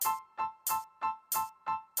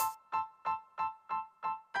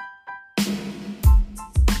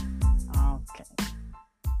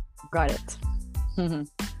Got it. Mhm.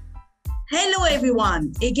 Hello,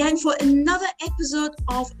 everyone, again for another episode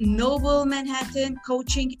of Noble Manhattan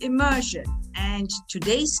Coaching Immersion. And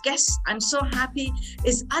today's guest, I'm so happy,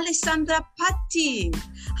 is Alessandra Patti.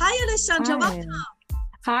 Hi, Alessandra, Hi. welcome.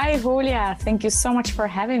 Hi, Julia. Thank you so much for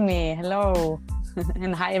having me. Hello.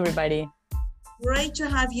 And hi, everybody. Great to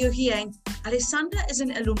have you here. And Alessandra is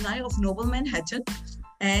an alumni of Noble Manhattan.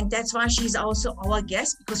 And that's why she's also our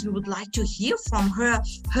guest, because we would like to hear from her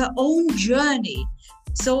own journey.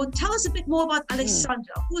 So tell us a bit more about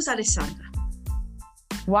Alessandra. Who's Alessandra?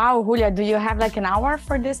 Wow, Julia, do you have like an hour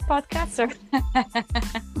for this podcast? Or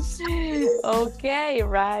Okay,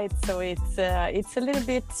 right. So it's a little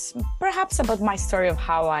bit perhaps about my story of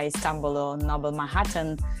how I stumbled on Noble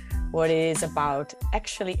Manhattan, what it is about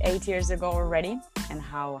actually 8 years ago already, and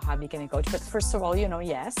how I became a coach. But first of all,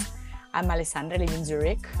 yes, I'm Alessandra, I live in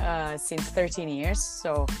Zurich since 13 years.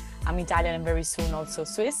 So I'm Italian and very soon also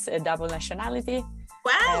Swiss, a double nationality.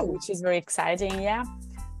 Wow. Which is very exciting, yeah.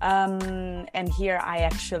 And here I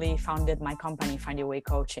actually founded my company, Find Your Way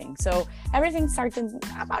Coaching. So everything started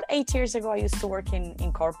about 8 years ago. I used to work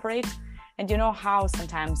in corporate, and you know how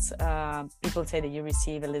sometimes people say that you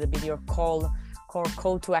receive a little bit your call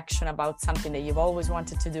to action about something that you've always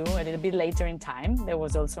wanted to do a little bit later in time. There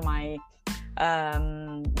was also my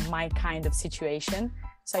kind of situation.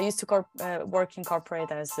 So I used to work in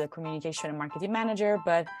corporate as a communication and marketing manager,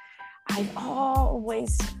 but I've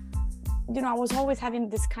always, I was always having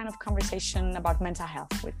this kind of conversation about mental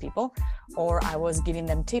health with people, or I was giving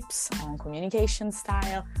them tips on communication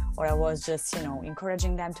style, or I was just,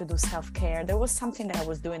 encouraging them to do self-care. There was something that I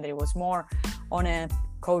was doing that it was more on a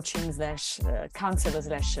coaching / counselor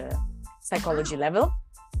 / psychology level.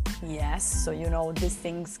 Yes, so, these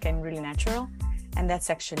things came really natural. And that's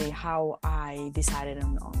actually how I decided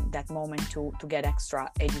on that moment to get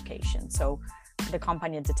extra education. So the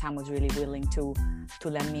company at the time was really willing to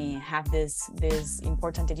let me have this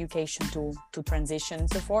important education to transition and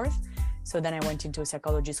so forth. So then I went into a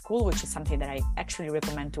psychology school, which is something that I actually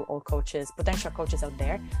recommend to all coaches, potential coaches out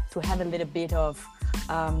there, to have a little bit of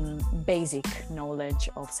basic knowledge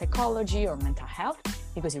of psychology or mental health,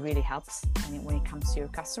 because it really helps when it comes to your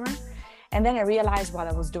customer. And then I realized while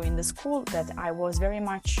I was doing the school that I was very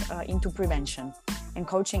much into prevention. And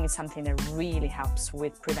coaching is something that really helps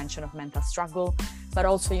with prevention of mental struggle, but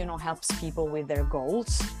also, helps people with their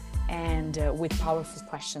goals and with powerful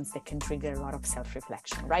questions that can trigger a lot of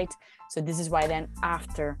self-reflection, right? So this is why then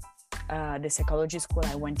after the psychology school,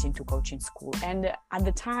 I went into coaching school. And at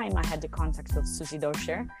the time I had the contact of Susie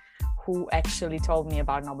Doscher, who actually told me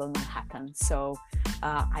about Noble Manhattan. So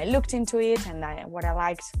I looked into it, and what I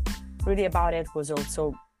liked really about it was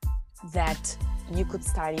also that you could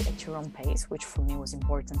study at your own pace, which for me was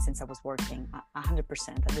important since I was working 100%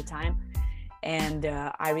 at the time. And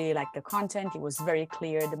I really liked the content. It was very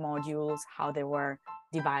clear, the modules, how they were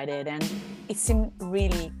divided, and it seemed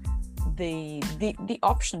really the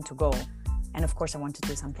option to go. And of course I wanted to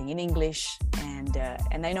do something in English,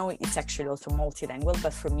 and I know it's actually also multilingual,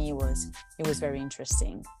 but for me it was very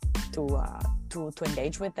interesting to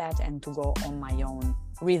engage with that and to go on my own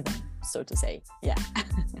rhythm, so to say. Yeah.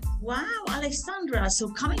 Wow, Alessandra. So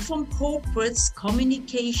coming from corporates,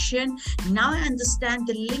 communication, now I understand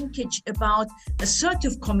the linkage about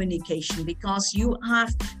assertive communication, because you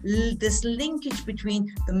have this linkage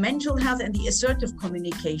between the mental health and the assertive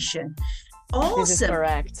communication. Awesome. This is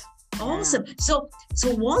correct. Awesome. Yeah.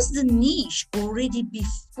 So was the niche already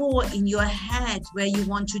before in your head where you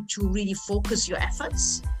wanted to really focus your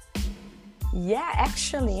efforts? Yeah,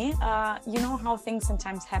 actually, you know how things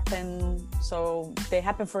sometimes happen. So they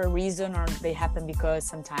happen for a reason, or they happen because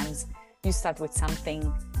sometimes you start with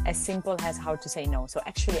something as simple as how to say no. So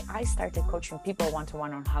actually, I started coaching people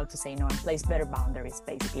one-to-one on how to say no and place better boundaries,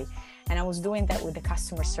 basically. And I was doing that with the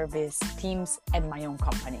customer service teams at my own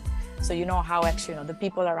company. So you know how actually, the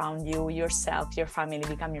people around you, yourself, your family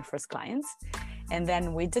become your first clients. And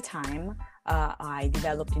then with the time, I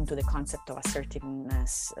developed into the concept of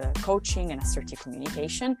assertiveness coaching and assertive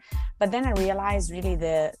communication. But then I realized really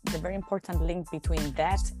the very important link between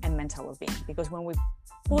that and mental well-being, because when we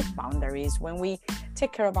put boundaries, when we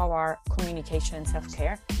take care of our communication and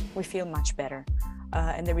self-care, we feel much better.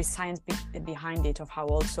 And there is science behind it of how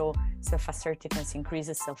also self-assertiveness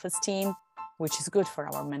increases self-esteem, which is good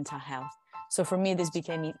for our mental health. So for me, this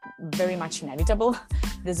became very much inevitable.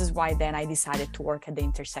 This is why then I decided to work at the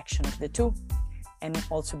intersection of the two, and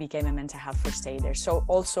also became a mental health first aider. So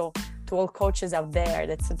also to all coaches out there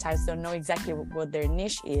that sometimes don't know exactly what their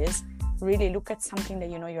niche is, really look at something that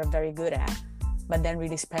you know you're very good at, but then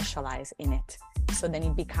really specialize in it. So then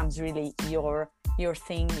it becomes really your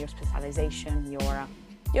thing, your specialization,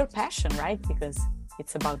 your passion, right? Because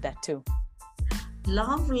it's about that too.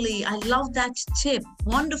 Lovely. I love that tip.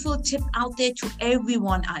 Wonderful tip out there to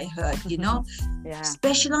everyone. I heard, Yeah.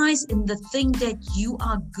 Specialize in the thing that you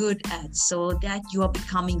are good at so that you are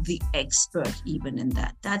becoming the expert even in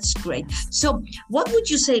that. That's great. So what would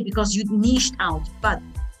you say, because you niched out, but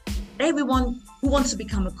everyone who wants to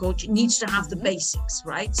become a coach needs to have the basics,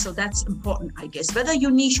 right? So that's important, I guess, whether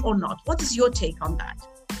you niche or not. What is your take on that?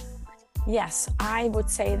 Yes, I would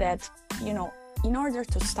say that, in order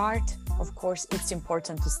to start, of course, it's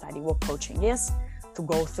important to study what coaching is, to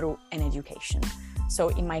go through an education. So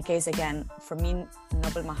in my case, again, for me,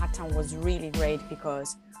 Noble Manhattan was really great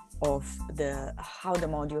because of how the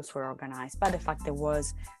modules were organized, but the fact there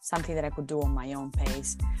was something that I could do on my own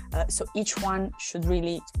pace. So each one should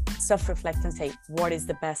really self-reflect and say, what is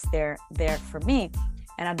the best there for me?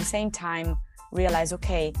 And at the same time, realize,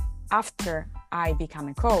 okay, after I become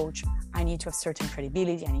a coach, I need to have certain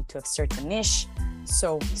credibility, I need to have certain niche.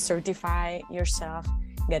 So certify yourself,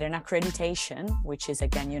 get an accreditation, which is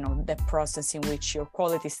again, the process in which your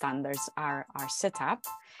quality standards are set up,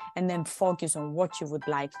 and then focus on what you would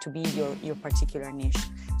like to be your particular niche.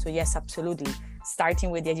 So yes, absolutely. Starting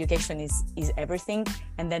with the education is everything.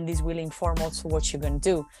 And then this will inform also what you're going to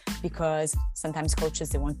do, because sometimes coaches,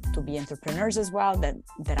 they want to be entrepreneurs as well.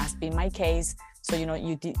 That has been my case. So, you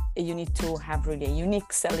need to have really a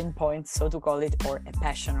unique selling point, so to call it, or a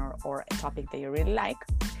passion or a topic that you really like.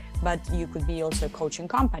 But you could be also coaching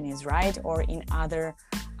companies, right? Or in other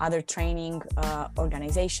training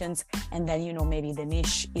organizations. And then, maybe the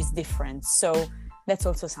niche is different. So that's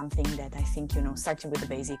also something that I think, starting with the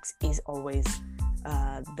basics is always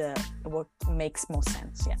what makes most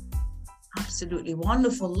sense. Yeah. Absolutely.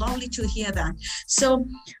 Wonderful. Lovely to hear that. So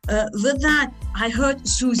with that, I heard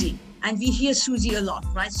Susie. And we hear Susie a lot,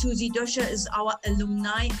 right? Susie Döscher is our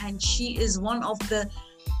alumni, and she is one of the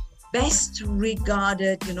best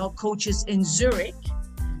regarded, coaches in Zurich,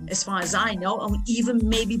 as far as I know, or even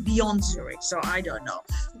maybe beyond Zurich. So I don't know.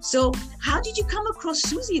 So how did you come across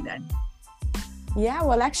Susie then? Yeah,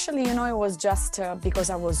 well, actually, it was just because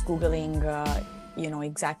I was Googling,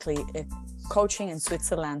 exactly coaching in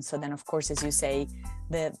Switzerland. So then, of course, as you say,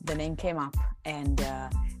 the name came up,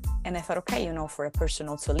 and I thought, okay, for a person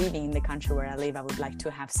also living in the country where I live, I would like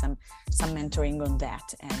to have some mentoring on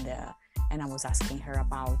that. And I was asking her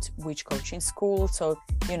about which coaching school. So,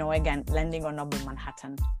 again, landing on Noble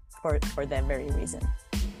Manhattan for that very reason.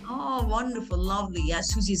 Oh, wonderful. Lovely. Yeah,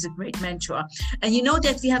 Susie is a great mentor. And you know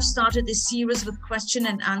that we have started a series with question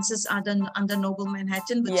and answers under Noble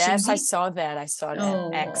Manhattan. With yes, Susie. I saw that.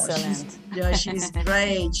 Oh, excellent. She's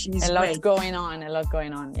great. She's a lot great. going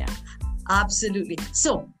on. Yeah. Absolutely.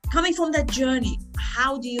 So coming from that journey,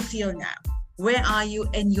 how do you feel now? Where are you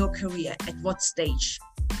in your career? At what stage?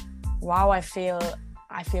 Wow, I feel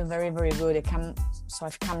very, very good.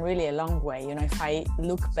 I've come really a long way. If I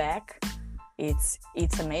look back, it's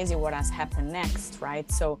amazing what has happened next, right?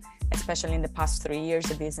 So especially in the past 3 years,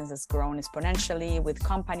 the business has grown exponentially with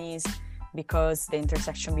companies, because the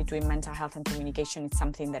intersection between mental health and communication is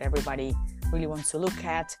something that everybody really wants to look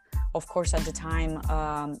at. Of course, at the time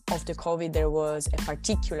of the COVID, there was a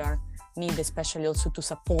particular need, especially also to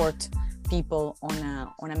support people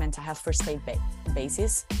on a mental health first aid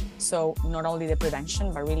basis. So not only the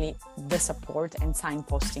prevention, but really the support and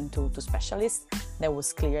signposting to specialists. That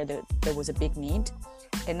was clear that there was a big need.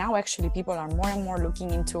 And now actually people are more and more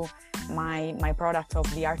looking into my product of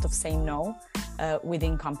the art of saying no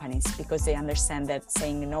within companies, because they understand that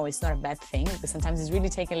saying no is not a bad thing, because sometimes it's really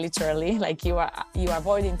taken literally, like you are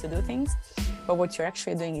avoiding to do things, but what you're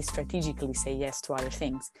actually doing is strategically say yes to other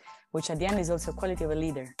things, which at the end is also quality of a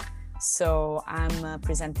leader. So I'm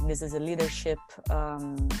presenting this as a leadership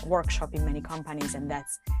workshop in many companies, and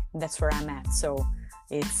that's where I'm at. So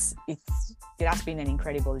it has been an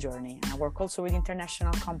incredible journey. And I work also with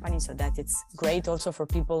international companies, so that it's great also for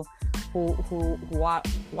people who are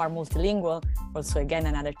multilingual. Also, again,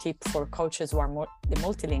 another tip for coaches who are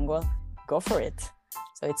multilingual: go for it.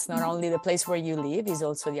 So it's not only the place where you live, it's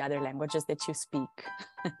also the other languages that you speak.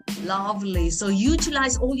 Lovely. So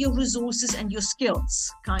utilize all your resources and your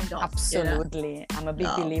skills, kind of. Absolutely. I'm a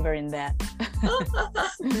big believer in that.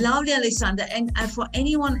 Lovely, Alessandra. And for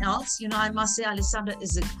anyone else, I must say Alessandra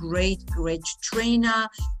is a great trainer.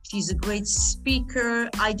 She's a great speaker.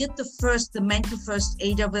 I did the mental first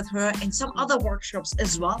aider with her and some other workshops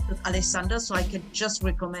as well with Alessandra, so I could just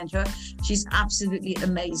recommend her. She's absolutely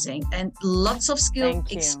amazing, and lots of skill,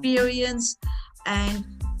 experience, and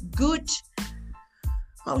good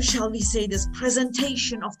how shall we say this,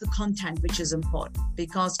 presentation of the content, which is important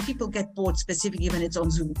because people get bored specifically when it's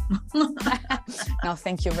on Zoom. No,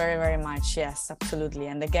 thank you very, very much. Yes, absolutely.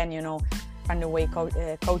 And again, you know, Find Your Way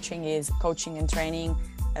coaching is coaching and training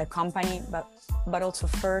a company, but also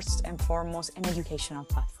first and foremost an educational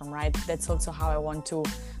platform, right? That's also how I want to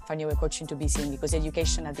Find Your Way coaching to be seen, because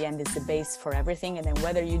education at the end is the base for everything. And then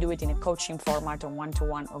whether you do it in a coaching format or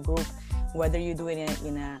one-to-one or group, whether you do it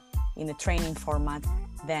in a training format,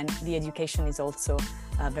 then the education is also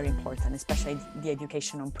very important, especially the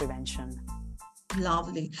education on prevention.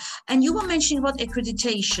 Lovely. And you were mentioning about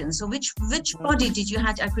accreditation. So which body did you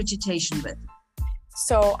have accreditation with?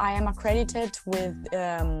 So I am accredited with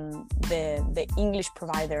the English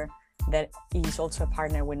provider that is also a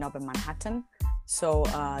partner with Nobel Manhattan. So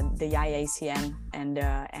the IACM,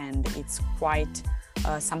 and it's quite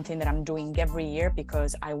something that I'm doing every year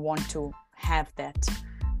because I want to have that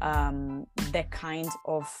kind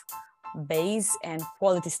of base and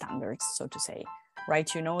quality standards, so to say,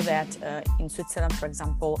 right? You know that in Switzerland, for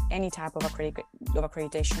example, any type of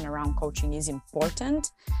accreditation around coaching is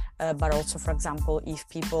important, but also, for example, if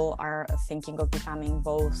people are thinking of becoming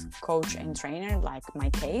both coach and trainer, like my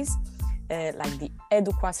case, like the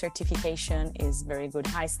EDUQA certification is very good,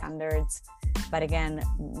 high standards. But again,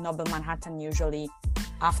 Nobel Manhattan usually,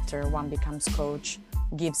 after one becomes coach,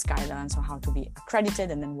 gives guidelines on how to be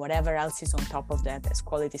accredited, and then whatever else is on top of that as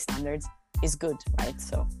quality standards is good, right?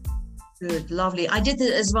 So good, lovely. I did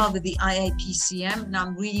it as well with the IAPCM, and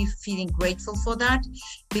I'm really feeling grateful for that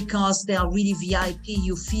because they are really VIP.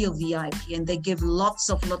 You feel VIP, and they give lots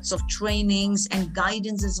of trainings and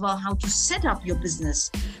guidance as well, how to set up your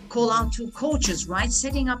business. Call out to coaches, right?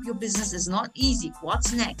 Setting up your business is not easy.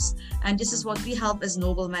 What's next? And this is what we help as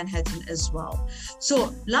Nobel Manhattan as well.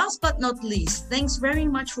 So last but not least, thanks very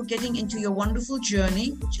much for getting into your wonderful journey,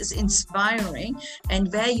 which is inspiring,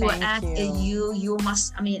 and where you are at. You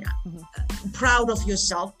must, I mean, proud of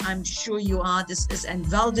yourself. I'm sure you are. This is and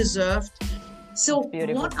well deserved. So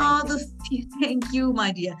what are the, thank you,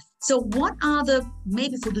 my dear. So what are the,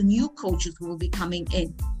 maybe for the new coaches who will be coming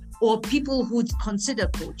in, or people who consider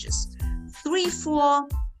coaches, 3, 4,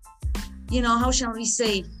 you know, how shall we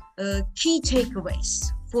say, key takeaways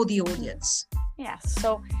for the audience? Yeah,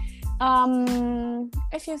 so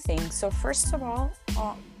a few things. So first of all,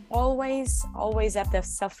 always have the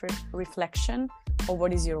self-reflection of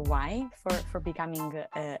what is your why for becoming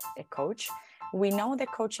a coach. We know that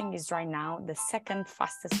coaching is right now the second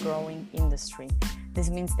fastest growing industry. This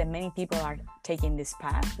means that many people are taking this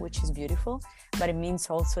path, which is beautiful, but it means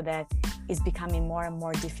also that it's becoming more and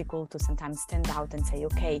more difficult to sometimes stand out and say,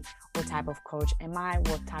 okay, what type of coach am I?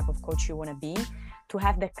 What type of coach you want to be? To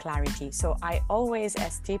have that clarity. So I always,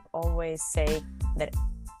 as tip, always say that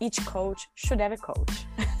each coach should have a coach.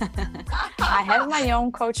 I have my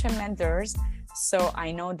own coach and mentors, so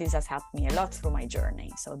I know this has helped me a lot through my journey.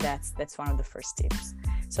 So that's one of the first tips.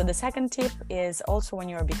 So the second tip is also when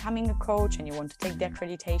you're becoming a coach and you want to take the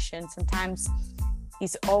accreditation, sometimes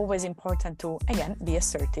it's always important to, again, be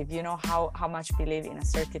assertive. You know how much we believe in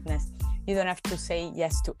assertiveness. You don't have to say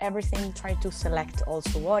yes to everything. Try to select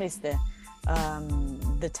also what is the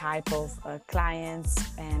type of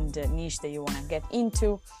clients and niche that you want to get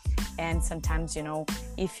into. And sometimes, you know,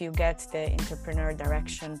 if you get the entrepreneur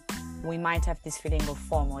direction, we might have this feeling of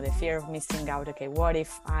FOMO, the fear of missing out. Okay, what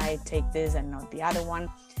if I take this and not the other one?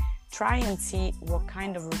 Try and see what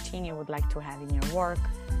kind of routine you would like to have in your work.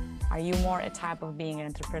 Are you more a type of being an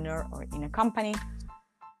entrepreneur or in a company?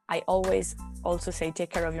 I always also say take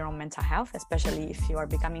care of your own mental health, especially if you are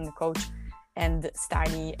becoming a coach and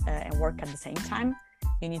study and work at the same time.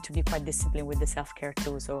 You need to be quite disciplined with the self-care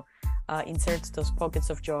too. So insert those pockets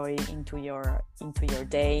of joy into your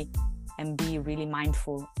day and be really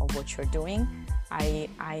mindful of what you're doing. I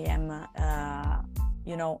am,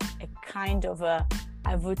 you know, a kind of a,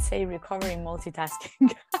 I would say, recovering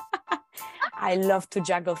multitasking. I love to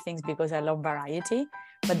juggle things because I love variety,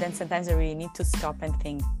 but then sometimes I really need to stop and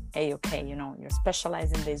think, hey, okay, you know, you're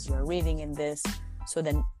specialized in this, you're reading in this, so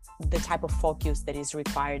then the type of focus that is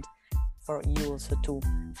required for you also to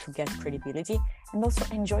get credibility, and also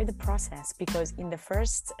enjoy the process, because in the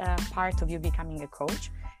first part of you becoming a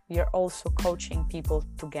coach, you're also coaching people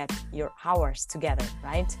to get your hours together,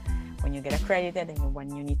 right? When you get accredited and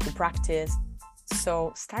when you need to practice.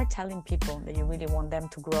 So start telling people that you really want them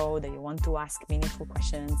to grow, that you want to ask meaningful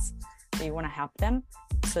questions, that you want to help them.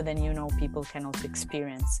 So then, you know, people can also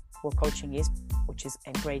experience what coaching is, which is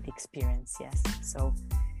a great experience, yes. So,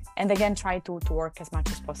 and again, try to work as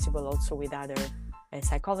much as possible also with other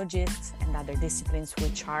psychologists and other disciplines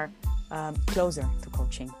which are closer to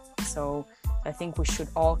coaching. So I think we should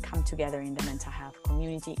all come together in the mental health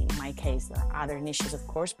community. In my case, there are other niches, of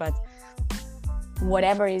course, but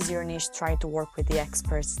whatever is your niche, try to work with the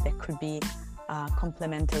experts that could be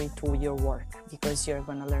complementary to your work, because you're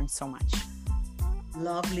going to learn so much.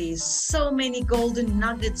 Lovely. So many golden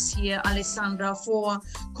nuggets here, Alessandra, for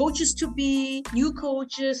coaches to be, new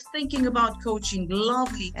coaches thinking about coaching.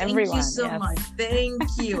 Lovely. Thank you so much. Thank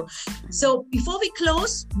you. So before we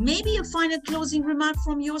close, maybe a final closing remark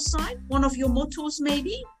from your side, one of your mottos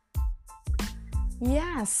maybe?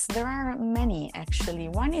 Yes, there are many actually.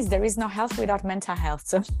 One is there is no health without mental health.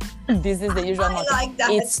 So this is the usual motto. Like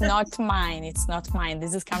that. It's not mine. It's not mine.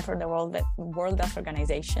 This is come from the World Health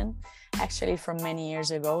Organization, actually from many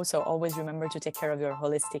years ago. So always remember to take care of your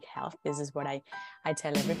holistic health. This is what I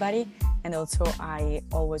tell everybody. And also I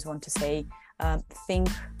always want to say, think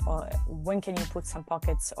when can you put some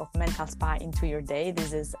pockets of mental spa into your day.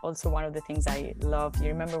 This is also one of the things I love. You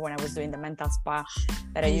remember when I was doing the mental spa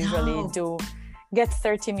that I usually do? Get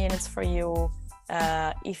 30 minutes for you.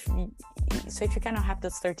 If you cannot have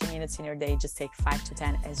those 30 minutes in your day, just take 5 to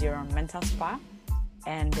 10 as your own mental spa,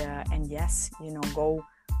 and yes, go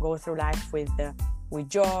through life with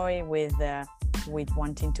joy, with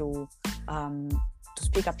wanting to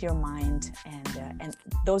speak up your mind, and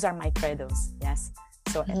those are my credos. Yes.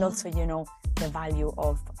 So and also the value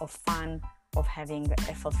of fun, of having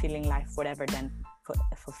a fulfilling life, whatever then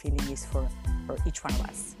fulfilling is for each one of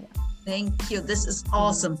us. Yeah. Thank you. This is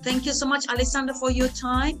awesome. Thank you so much, Alessandra, for your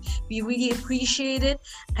time. We really appreciate it.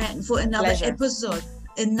 And for another episode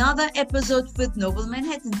with Noble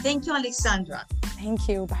Manhattan. Thank you, Alessandra. Thank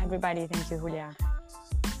you. Bye, everybody. Thank you, Julia.